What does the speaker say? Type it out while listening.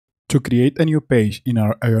To create a new page in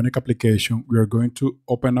our Ionic application, we are going to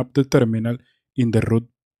open up the terminal in the root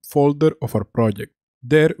folder of our project.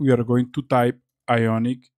 There, we are going to type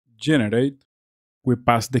Ionic generate. We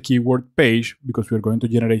pass the keyword page because we are going to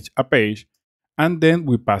generate a page, and then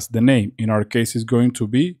we pass the name. In our case, it's going to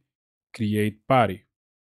be create party.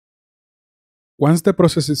 Once the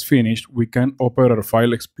process is finished, we can open our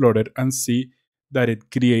file explorer and see that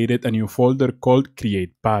it created a new folder called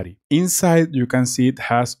create party. Inside, you can see it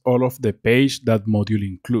has all of the page that module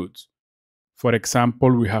includes. For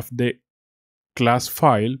example, we have the class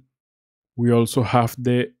file. We also have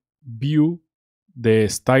the view, the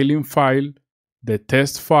styling file, the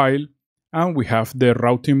test file, and we have the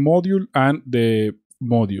routing module and the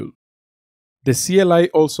module. The CLI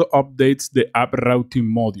also updates the app routing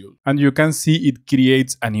module, and you can see it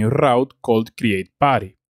creates a new route called create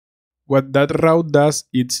party. What that route does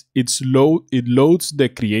is it loads the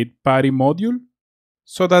create party module,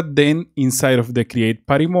 so that then inside of the create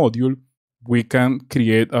party module, we can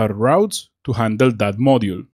create our routes to handle that module.